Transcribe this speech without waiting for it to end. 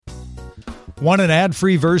Want an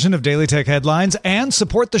ad-free version of Daily Tech Headlines and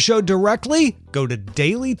support the show directly? Go to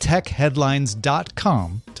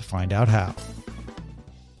dailytechheadlines.com to find out how.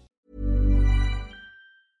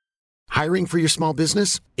 Hiring for your small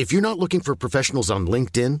business? If you're not looking for professionals on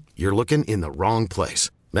LinkedIn, you're looking in the wrong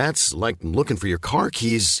place. That's like looking for your car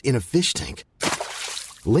keys in a fish tank.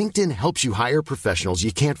 LinkedIn helps you hire professionals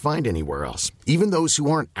you can't find anywhere else, even those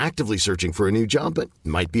who aren't actively searching for a new job but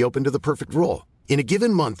might be open to the perfect role. In a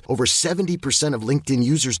given month, over 70% of LinkedIn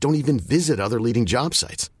users don't even visit other leading job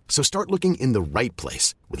sites. So start looking in the right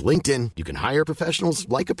place. With LinkedIn, you can hire professionals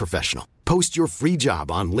like a professional. Post your free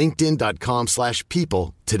job on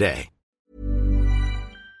linkedin.com/people today.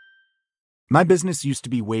 My business used to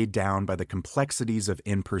be weighed down by the complexities of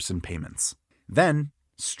in-person payments. Then,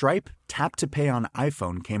 Stripe Tap to Pay on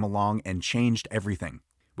iPhone came along and changed everything.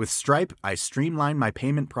 With Stripe, I streamlined my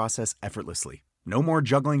payment process effortlessly. No more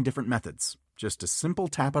juggling different methods. Just a simple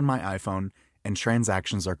tap on my iPhone, and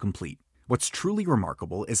transactions are complete. What's truly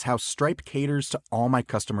remarkable is how Stripe caters to all my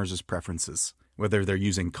customers' preferences. Whether they're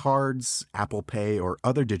using cards, Apple Pay, or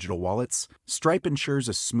other digital wallets, Stripe ensures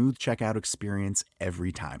a smooth checkout experience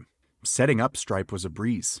every time. Setting up Stripe was a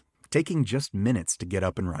breeze, taking just minutes to get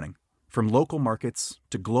up and running. From local markets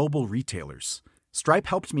to global retailers, Stripe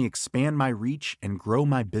helped me expand my reach and grow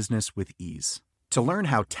my business with ease. To learn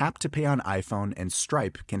how Tap to Pay on iPhone and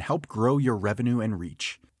Stripe can help grow your revenue and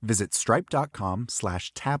reach, visit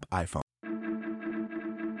stripe.com/tapiphone.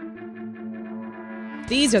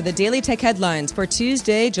 These are the Daily Tech Headlines for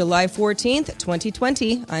Tuesday, July 14th,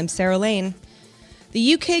 2020. I'm Sarah Lane.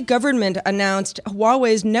 The UK government announced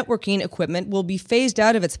Huawei's networking equipment will be phased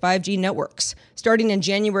out of its 5G networks. Starting in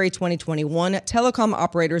January 2021, telecom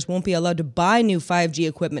operators won't be allowed to buy new 5G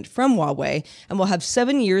equipment from Huawei and will have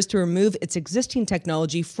 7 years to remove its existing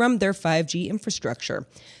technology from their 5G infrastructure.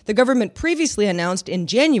 The government previously announced in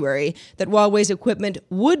January that Huawei's equipment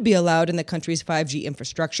would be allowed in the country's 5G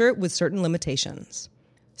infrastructure with certain limitations.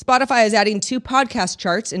 Spotify is adding 2 podcast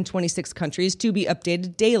charts in 26 countries to be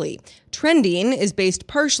updated daily. Trending is based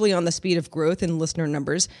partially on the speed of growth in listener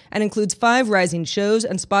numbers and includes 5 rising shows,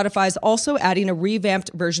 and Spotify's also adding a revamped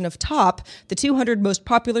version of Top, the 200 most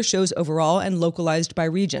popular shows overall and localized by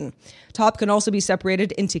region. Top can also be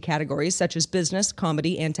separated into categories such as business,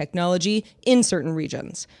 comedy, and technology in certain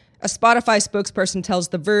regions. A Spotify spokesperson tells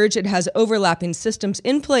The Verge it has overlapping systems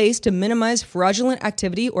in place to minimize fraudulent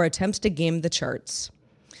activity or attempts to game the charts.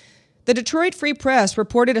 The Detroit Free Press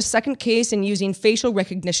reported a second case in using facial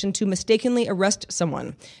recognition to mistakenly arrest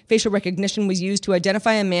someone. Facial recognition was used to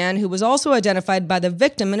identify a man who was also identified by the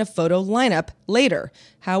victim in a photo lineup later.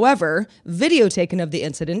 However, video taken of the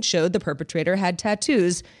incident showed the perpetrator had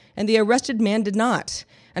tattoos, and the arrested man did not.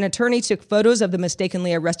 An attorney took photos of the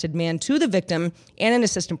mistakenly arrested man to the victim and an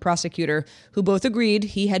assistant prosecutor, who both agreed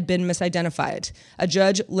he had been misidentified. A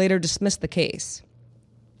judge later dismissed the case.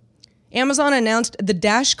 Amazon announced the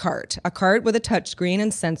Dash Cart, a cart with a touchscreen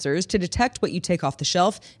and sensors to detect what you take off the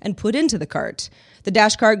shelf and put into the cart. The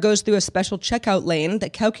Dash Cart goes through a special checkout lane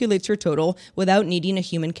that calculates your total without needing a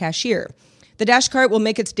human cashier. The Dash Cart will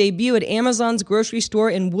make its debut at Amazon's grocery store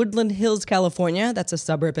in Woodland Hills, California, that's a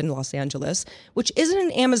suburb in Los Angeles, which isn't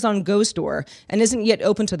an Amazon Go store and isn't yet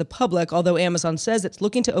open to the public, although Amazon says it's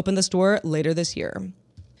looking to open the store later this year.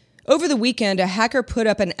 Over the weekend, a hacker put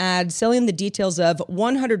up an ad selling the details of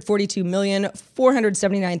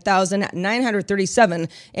 142,479,937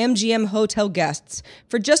 MGM hotel guests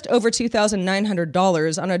for just over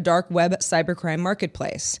 $2,900 on a dark web cybercrime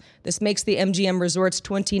marketplace. This makes the MGM Resort's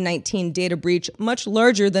 2019 data breach much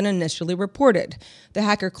larger than initially reported. The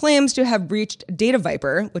hacker claims to have breached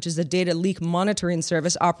DataViper, which is a data leak monitoring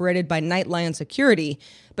service operated by Nightlion Security.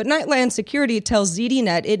 But Nightlion Security tells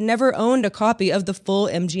ZDNet it never owned a copy of the full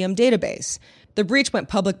MGM database. The breach went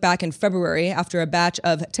public back in February after a batch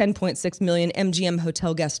of 10.6 million MGM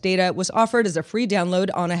hotel guest data was offered as a free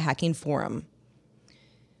download on a hacking forum.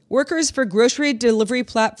 Workers for grocery delivery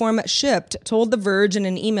platform Shipt told The Verge in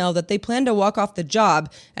an email that they plan to walk off the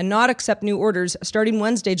job and not accept new orders starting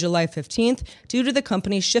Wednesday, July 15th, due to the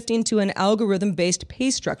company shifting to an algorithm-based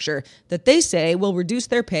pay structure that they say will reduce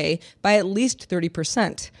their pay by at least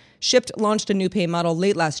 30%. Shipt launched a new pay model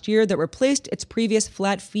late last year that replaced its previous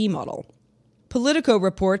flat fee model. Politico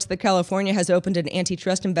reports that California has opened an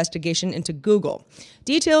antitrust investigation into Google.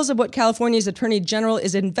 Details of what California's Attorney General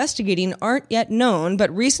is investigating aren't yet known,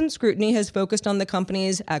 but recent scrutiny has focused on the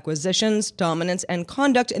company's acquisitions, dominance, and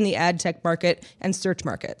conduct in the ad tech market and search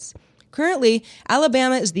markets. Currently,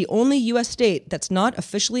 Alabama is the only U.S. state that's not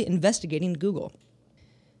officially investigating Google.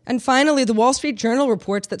 And finally, the Wall Street Journal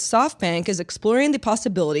reports that SoftBank is exploring the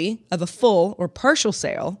possibility of a full or partial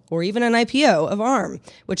sale, or even an IPO, of ARM,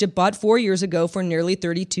 which it bought 4 years ago for nearly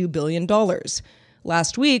 $32 billion.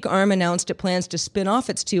 Last week, ARM announced it plans to spin off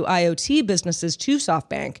its two IoT businesses to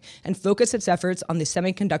SoftBank and focus its efforts on the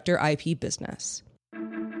semiconductor IP business.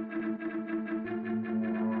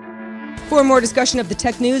 For more discussion of the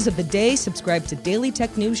tech news of the day, subscribe to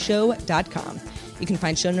dailytechnewsshow.com. You can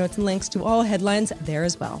find show notes and links to all headlines there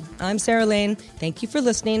as well. I'm Sarah Lane. Thank you for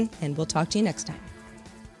listening, and we'll talk to you next time.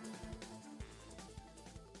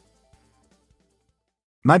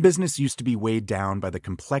 My business used to be weighed down by the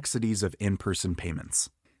complexities of in-person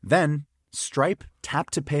payments. Then, Stripe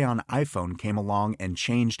Tap to Pay on iPhone came along and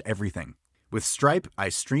changed everything. With Stripe, I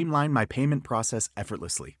streamlined my payment process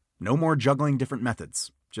effortlessly. No more juggling different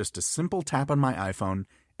methods. Just a simple tap on my iPhone,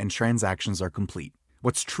 and transactions are complete.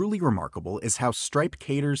 What's truly remarkable is how Stripe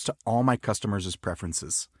caters to all my customers'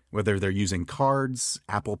 preferences. Whether they're using cards,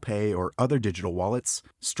 Apple Pay, or other digital wallets,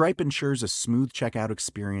 Stripe ensures a smooth checkout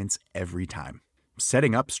experience every time.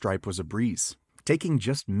 Setting up Stripe was a breeze, taking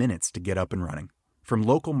just minutes to get up and running. From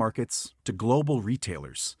local markets to global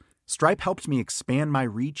retailers, Stripe helped me expand my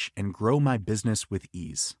reach and grow my business with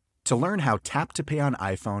ease. To learn how Tap to Pay on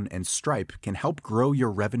iPhone and Stripe can help grow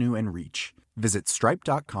your revenue and reach, visit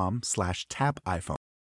stripe.com/tapiphone.